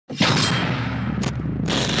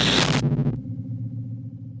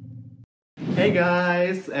Hey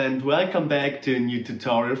guys, and welcome back to a new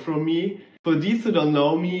tutorial from me. For those who don't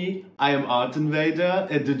know me, I am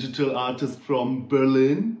Artinvader, a digital artist from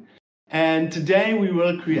Berlin. And today we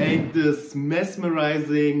will create this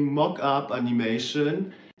mesmerizing mock-up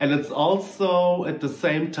animation. And it's also at the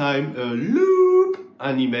same time a loop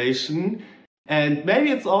animation. And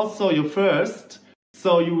maybe it's also your first.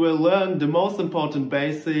 So you will learn the most important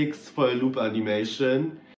basics for a loop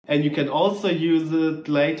animation. And you can also use it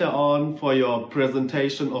later on for your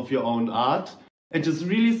presentation of your own art. It is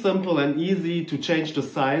really simple and easy to change the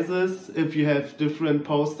sizes if you have different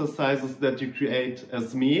poster sizes that you create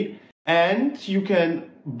as me. And you can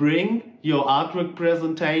bring your artwork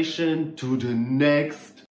presentation to the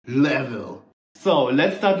next level. So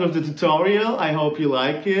let's start with the tutorial. I hope you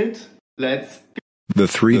like it. Let's go. The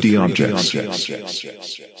 3D objects.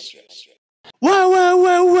 Wow, wow,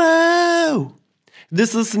 wow, wow!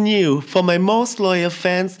 This is new. For my most loyal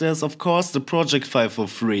fans, there's of course the project file for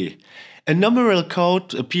free. A numeral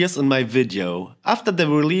code appears in my video. After the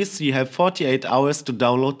release, you have 48 hours to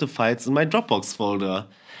download the files in my Dropbox folder.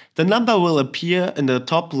 The number will appear in the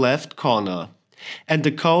top left corner. And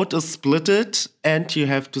the code is splitted and you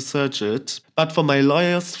have to search it. But for my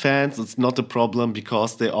loyalist fans, it's not a problem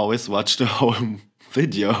because they always watch the whole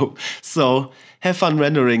video. So have fun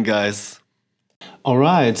rendering, guys.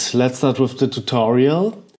 Alright, let's start with the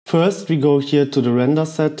tutorial. First we go here to the render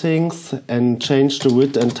settings and change the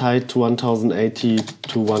width and height to 1080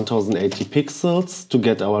 to 1080 pixels to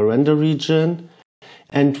get our render region.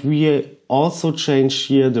 And we also change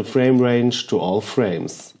here the frame range to all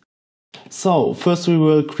frames. So first we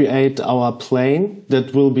will create our plane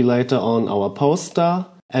that will be later on our poster.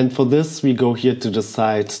 And for this we go here to the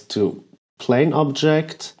side to plane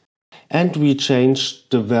object and we change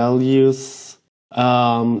the values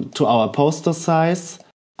to our poster size.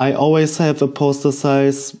 I always have a poster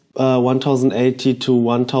size 1080 to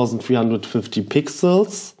 1350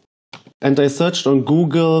 pixels. And I searched on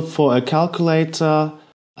Google for a calculator.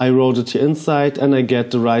 I wrote it here inside and I get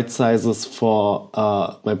the right sizes for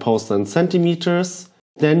my poster in centimeters.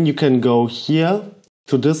 Then you can go here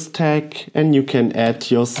to this tag and you can add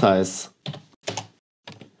your size.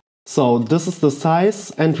 So this is the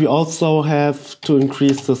size, and we also have to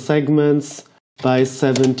increase the segments by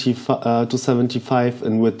 75 to 75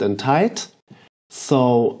 in width and height.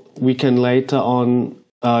 So we can later on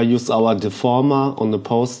use our deformer on the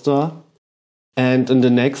poster. And in the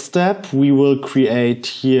next step, we will create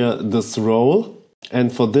here this roll.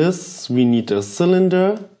 And for this, we need a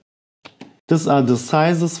cylinder. These are the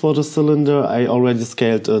sizes for the cylinder. I already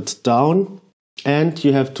scaled it down. And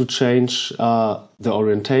you have to change the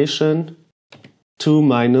orientation to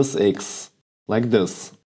 -x, like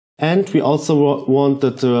this. And we also want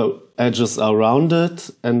that the edges are rounded.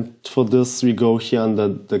 And for this, we go here under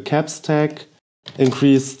the caps tag,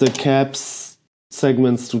 increase the caps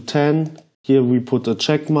segments to 10. Here we put a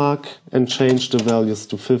check mark and change the values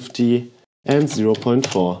to 50 and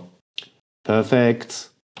 0.4. Perfect.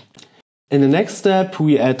 In the next step,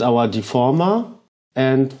 we add our deformer.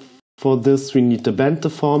 And for this, we need the bend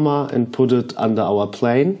deformer and put it under our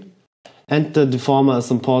plane. And the deformer is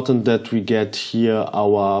important that we get here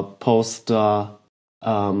our poster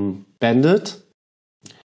bended.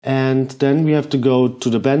 And then we have to go to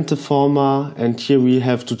the bend deformer, and here we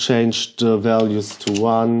have to change the values to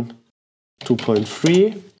 1,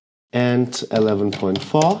 2.3 and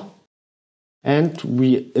 11.4. And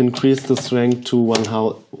we increase the strength to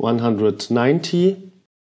 190.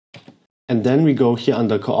 And then we go here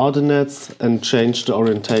under coordinates and change the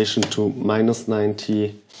orientation to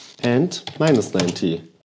 -90 and -90.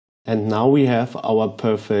 And now we have our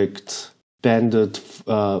perfect banded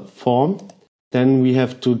form. Then we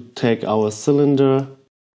have to take our cylinder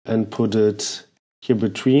and put it here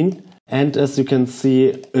between. And as you can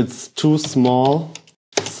see, it's too small.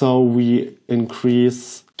 So we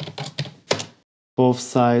increase both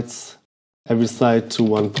sides, every side to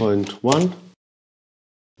 1.1,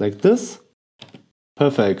 like this.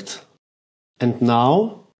 Perfect. And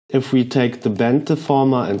now, if we take the bend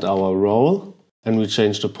deformer and our roll and we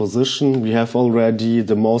change the position, we have already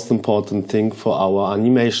the most important thing for our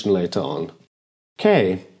animation later on.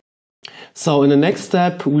 Okay, so in the next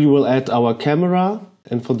step we will add our camera,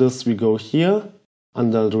 and for this we go here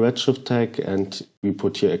under the Redshift tag and we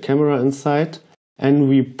put here a camera inside and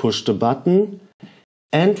we push the button,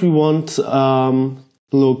 and we want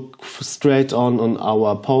look straight on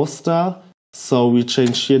our poster, so we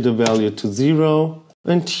change here the value to 0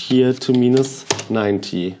 and here to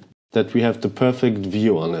 -90, that we have the perfect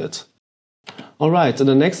view on it. Alright, in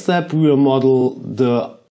the next step we will model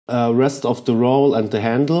the rest of the roll and the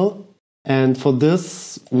handle. And for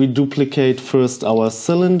this, we duplicate first our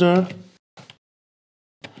cylinder.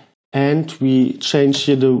 And we change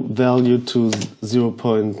here the value to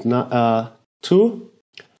 0.2.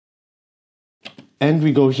 And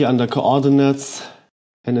we go here under coordinates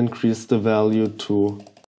and increase the value to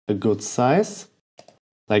a good size,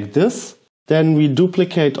 like this. Then we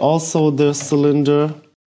duplicate also the cylinder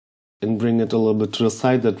and bring it a little bit to the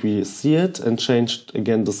side that we see it, and change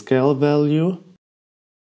again the scale value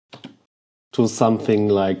to something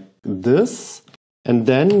like this. And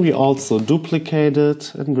then we also duplicate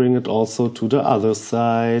it and bring it also to the other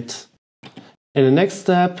side. In the next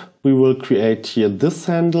step, we will create here this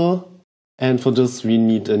handle. And for this, we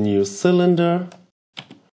need a new cylinder.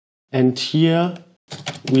 And here,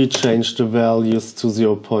 we change the values to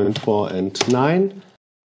 0.4 and 9.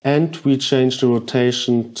 And we change the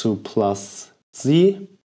rotation to +Z.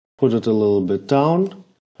 Put it a little bit down.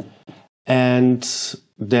 And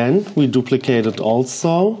then we duplicate it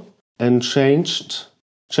also. And change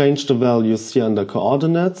the values here under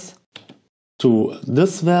coordinates to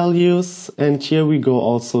this values. And here we go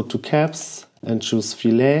also to caps and choose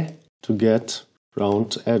fillet to get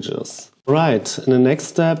round edges. Right, in the next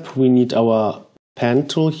step we need our pen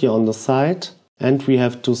tool here on the side, and we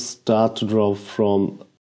have to start to draw from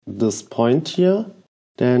this point here.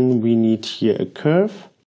 Then we need here a curve,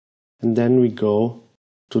 and then we go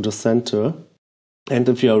to the center. And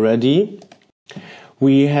if you are ready,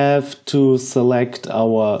 we have to select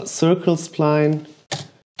our circle spline.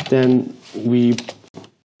 Then we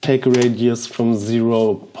take a radius from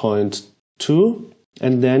 0.2,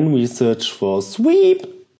 and then we search for sweep,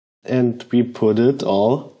 and we put it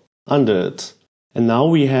all under it. And now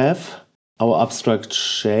we have our abstract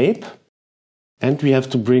shape, and we have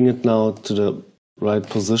to bring it now to the right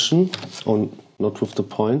position, not with the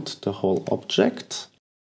point, the whole object,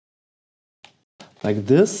 like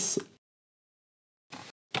this.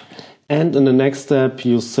 And in the next step,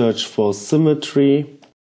 you search for symmetry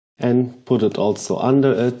and put it also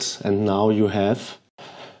under it. And now you have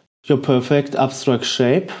your perfect abstract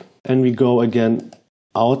shape. And we go again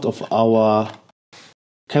out of our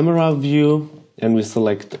camera view and we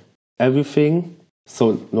select everything.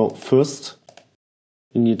 So no, first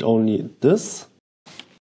you need only this.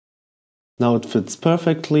 Now it fits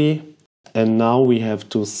perfectly. And now we have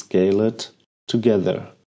to scale it together,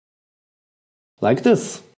 like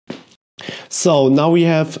this. So now we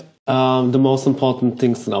have the most important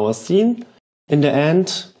things in our scene. In the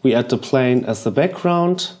end, we add the plane as the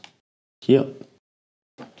background. Here.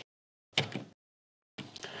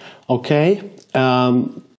 Okay,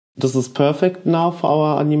 this is perfect now for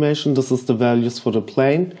our animation. This is the values for the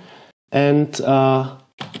plane. And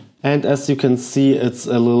as you can see, it's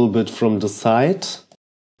a little bit from the side.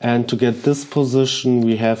 And to get this position,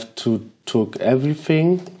 we have to take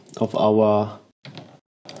everything of our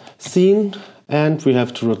scene and we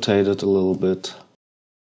have to rotate it a little bit.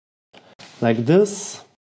 Like this.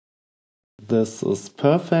 This is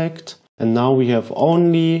perfect. And now we have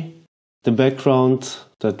only the background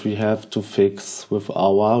that we have to fix with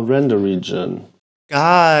our render region.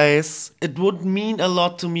 Guys, it would mean a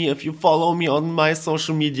lot to me if you follow me on my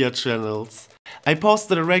social media channels. I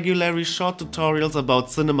posted regularly short tutorials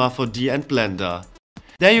about Cinema 4D and Blender.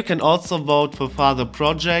 There you can also vote for further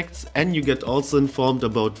projects and you get also informed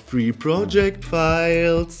about free project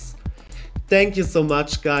files. Thank you so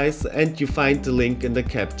much guys, and you find the link in the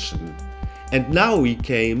caption. And now we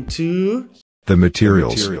came to the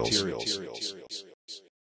materials.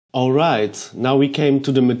 Alright, now we came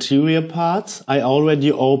to the material part. I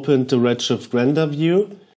already opened the Redshift render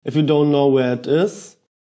view. If you don't know where it is,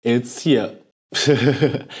 it's here.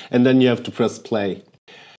 And then you have to press play.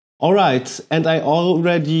 Alright, and I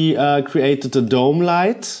already created a dome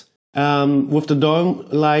light. With the dome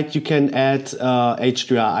light you can add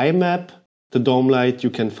HDRI map. The dome light you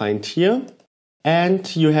can find here.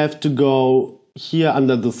 And you have to go here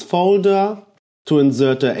under this folder to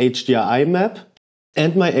insert a HDRI map.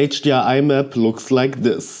 And my HDRI map looks like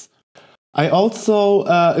this. I also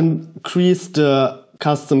increased the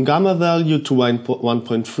custom gamma value to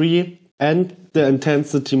 1.3 and the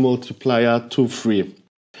intensity multiplier to 3.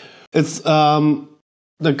 It's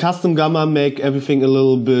the custom gamma make everything a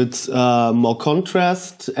little bit more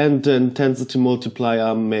contrast, and the intensity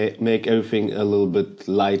multiplier make everything a little bit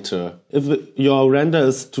lighter. If your render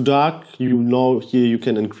is too dark, you know here you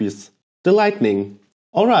can increase the lightning.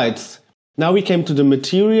 Alright, now we came to the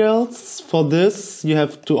materials. For this you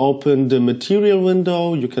have to open the material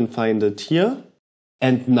window, you can find it here.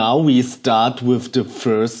 And now we start with the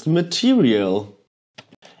first material.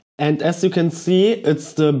 And as you can see,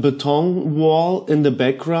 it's the beton wall in the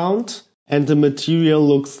background, and the material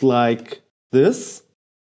looks like this.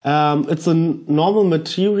 It's a normal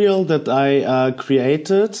material that I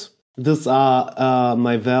created. These are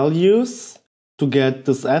my values to get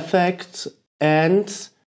this effect, and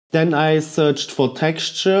then I searched for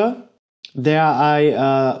texture. There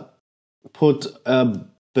I put a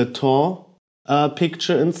beton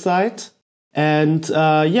picture inside. And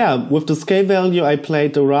yeah, with the scale value I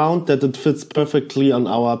played around that it fits perfectly on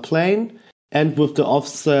our plane, and with the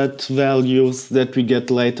offset values that we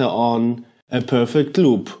get later on a perfect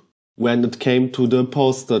loop when it came to the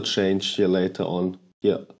poster change here later on.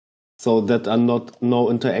 Yeah. So that are no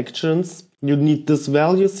interactions. You need these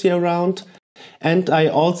values here around. And I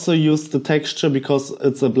also use the texture because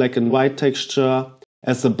it's a black and white texture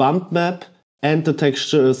as a bump map, and the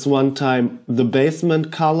texture is one time the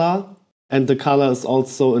basement color. And the color is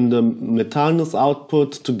also in the metalness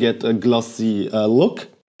output to get a glossy look.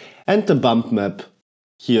 And the bump map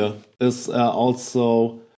here is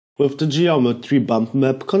also with the geometry bump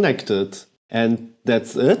map connected. And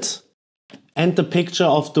that's it. And the picture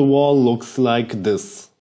of the wall looks like this.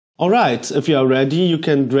 Alright, if you are ready, you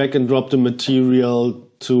can drag and drop the material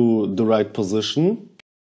to the right position.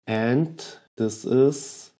 And this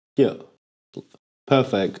is here.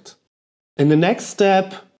 Perfect. In the next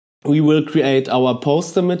step, we will create our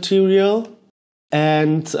poster material,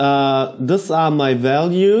 and these are my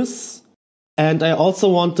values. And I also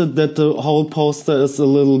wanted that the whole poster is a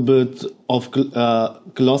little bit of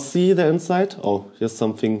glossy the inside. Oh, here's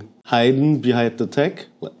something hidden behind the tag.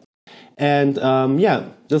 And yeah,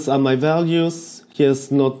 these are my values.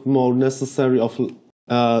 Here's not more necessary of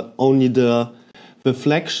only the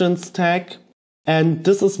reflections tag. And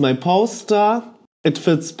this is my poster. It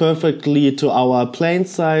fits perfectly to our plane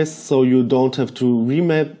size, so you don't have to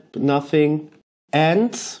remap nothing.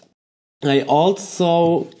 And I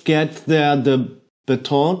also get there the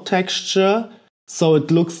beton texture, so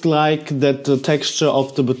it looks like that the texture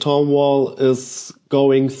of the beton wall is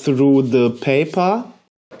going through the paper,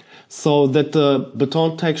 so that the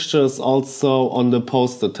beton texture is also on the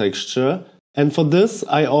poster texture. And for this,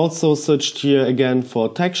 I also searched here again for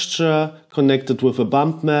texture, connected with a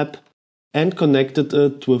bump map, and connected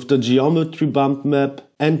it with the geometry bump map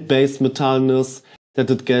and base metalness, that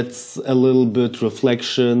it gets a little bit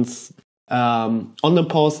reflections on the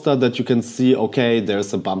poster that you can see, okay,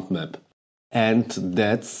 there's a bump map. And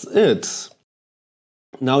that's it.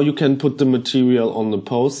 Now you can put the material on the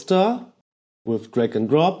poster with drag and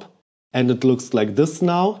drop, and it looks like this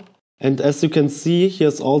now. And as you can see,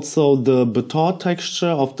 here's also the beton texture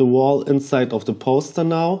of the wall inside of the poster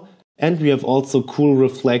now. And we have also cool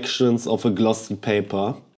reflections of a glossy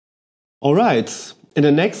paper. Alright, in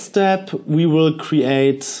the next step we will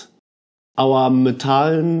create our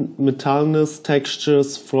metalness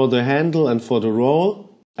textures for the handle and for the roll.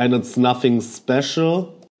 And it's nothing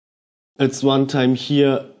special. It's one time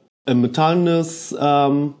here a metalness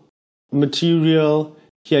material.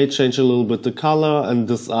 Here I change a little bit the color, and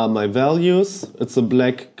these are my values. It's a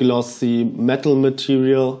black glossy metal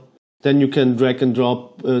material. Then you can drag and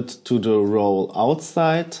drop it to the roll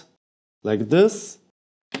outside, like this.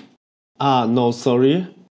 Ah, no, sorry.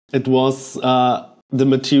 It was the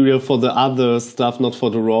material for the other stuff, not for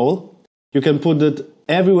the roll. You can put it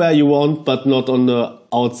everywhere you want, but not on the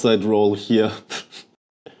outside roll here.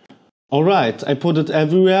 Alright, I put it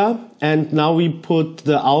everywhere, and now we put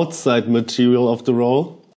the outside material of the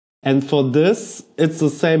roll. And for this, it's the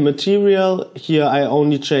same material. Here I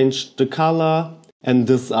only changed the color. And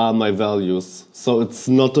these are my values, so it's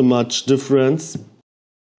not a much difference.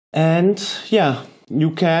 And yeah,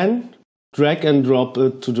 you can drag and drop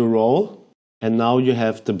it to the roll, and now you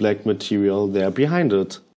have the black material there behind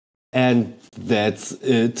it. And that's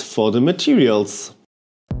it for the materials.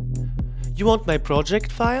 You want my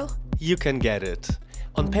project file? You can get it.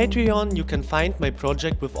 On Patreon you can find my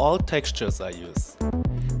project with all textures I use.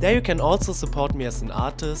 There you can also support me as an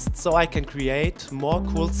artist, so I can create more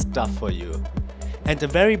cool stuff for you. And a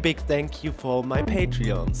very big thank you for my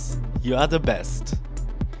Patreons. You are the best.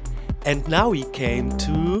 And now we came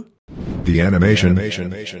to the animation.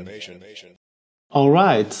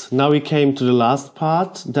 Alright, now we came to the last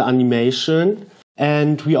part, the animation.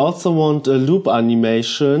 And we also want a loop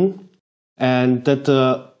animation. And that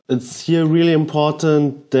it's here really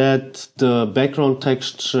important that the background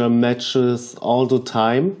texture matches all the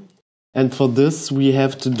time. And for this we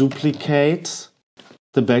have to duplicate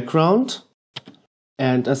the background.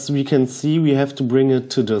 And as we can see, we have to bring it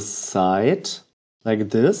to the side, like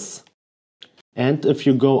this. And if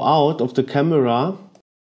you go out of the camera,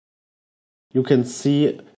 you can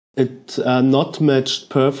see it not matched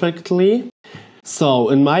perfectly. So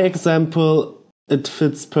in my example, it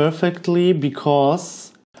fits perfectly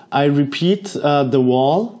because I repeat the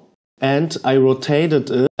wall and I rotated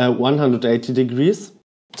it at 180 degrees.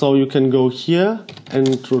 So you can go here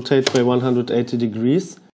and rotate by 180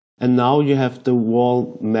 degrees. And now you have the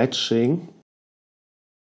wall matching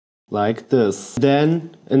like this.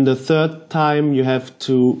 Then in the third time you have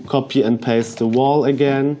to copy and paste the wall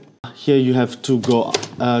again. Here you have to go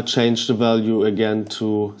change the value again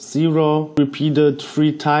to 0. Repeat it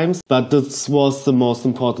 3 times, but this was the most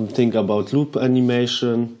important thing about loop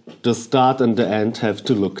animation. The start and the end have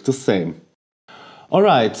to look the same.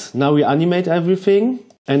 Alright, now we animate everything,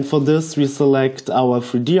 and for this we select our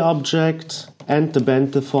 3D object and the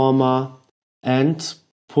bend deformer and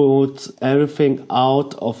put everything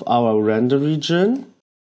out of our render region.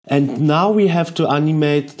 And now we have to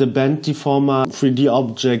animate the bend deformer 3D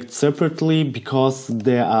object separately because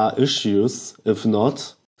there are issues if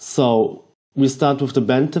not. So we start with the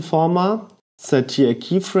bend deformer, set here a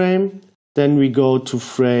keyframe, then we go to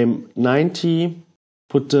frame 90,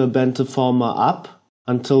 put the bend deformer up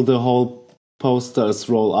until the whole poster is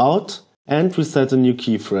rolled out, and we set a new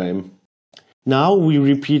keyframe. Now we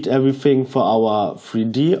repeat everything for our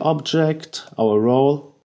 3D object, our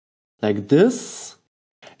roll, like this.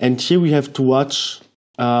 And here we have to watch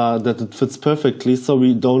that it fits perfectly, so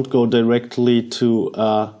we don't go directly to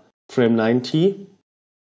frame 90.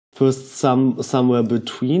 First somewhere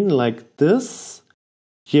between, like this.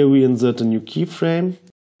 Here we insert a new keyframe.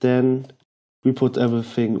 Then we put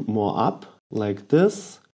everything more up, like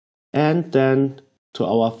this. And then to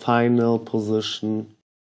our final position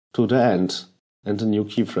to the end. And a new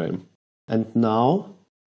keyframe. And now,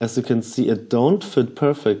 as you can see, it don't fit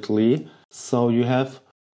perfectly, so you have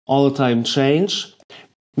all the time change.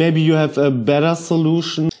 Maybe you have a better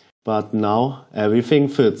solution, but now everything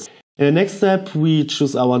fits. In the next step, we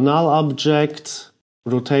choose our null object,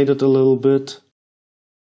 rotate it a little bit,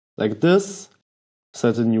 like this,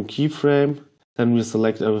 set a new keyframe, then we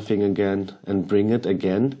select everything again and bring it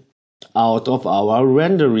again out of our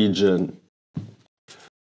render region.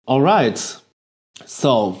 Alright.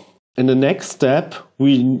 So, in the next step,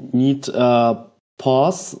 we need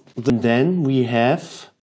pause. Then we have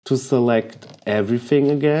to select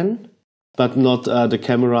everything again, but not the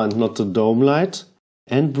camera and not the dome light,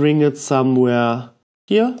 and bring it somewhere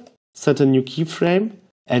here, set a new keyframe,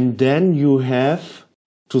 and then you have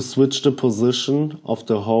to switch the position of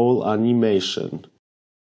the whole animation.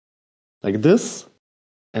 Like this,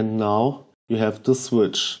 and now you have to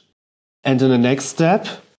switch. And in the next step,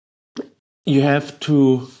 you have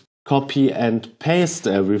to copy and paste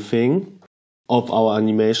everything of our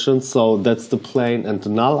animation. So that's the plane and the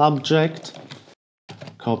null object.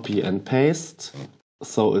 Copy and paste.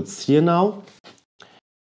 So it's here now.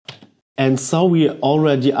 And so we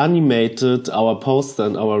already animated our poster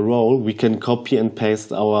and our roll. We can copy and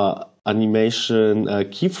paste our animation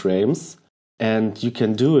keyframes. And you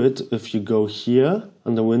can do it if you go here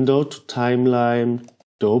on the window to timeline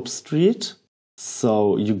Dope Street.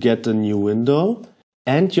 So you get a new window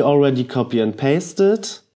and you already copy and paste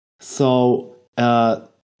it. So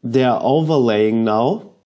they are overlaying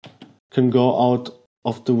now. Can go out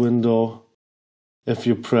of the window if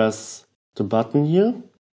you press the button here.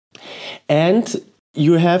 And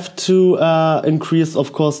you have to increase,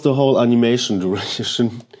 of course, the whole animation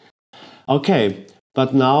duration. Okay,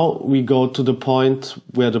 but now we go to the point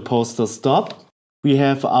where the poster stops. We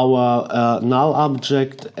have our null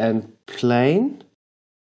object and plane.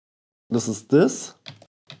 This is this.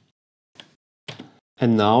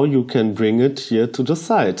 And now you can bring it here to the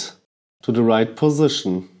side, to the right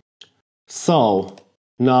position. So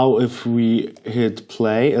now if we hit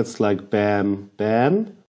play, it's like bam,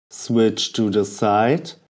 bam, switch to the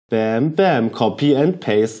side, bam, bam, copy and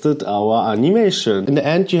pasted our animation. In the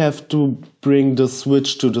end, you have to bring the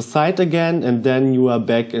switch to the side again, and then you are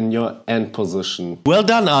back in your end position. Well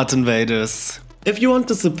done, Artinvaders! If you want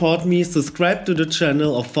to support me, subscribe to the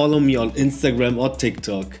channel or follow me on Instagram or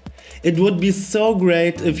TikTok. It would be so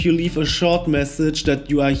great if you leave a short message that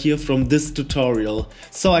you are here from this tutorial,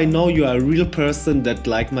 so I know you are a real person that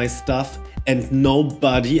like my stuff and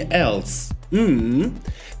nobody else.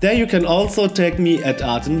 There you can also tag me at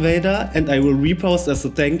Artinvader and I will repost as a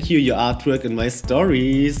thank you your artwork in my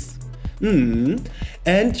stories.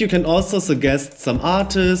 And you can also suggest some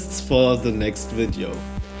artists for the next video.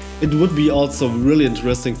 It would be also really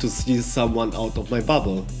interesting to see someone out of my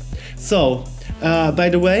bubble. So, by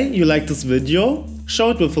the way, you like this video? Show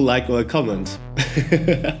it with a like or a comment.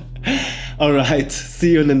 Alright,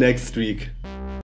 see you in the next week.